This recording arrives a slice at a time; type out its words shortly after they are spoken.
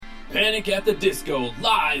Panic at the Disco,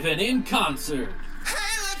 live and in concert.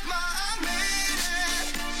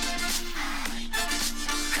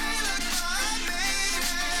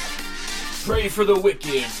 Pray for the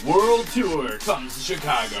Wicked World Tour comes to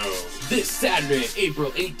Chicago this Saturday, April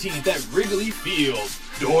 18th at Wrigley Field.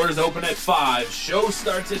 Doors open at 5, show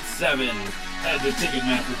starts at 7. Head to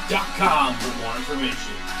Ticketmaster.com for more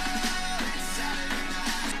information.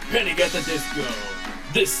 Panic at the Disco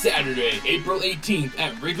this Saturday, April 18th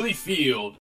at Wrigley Field.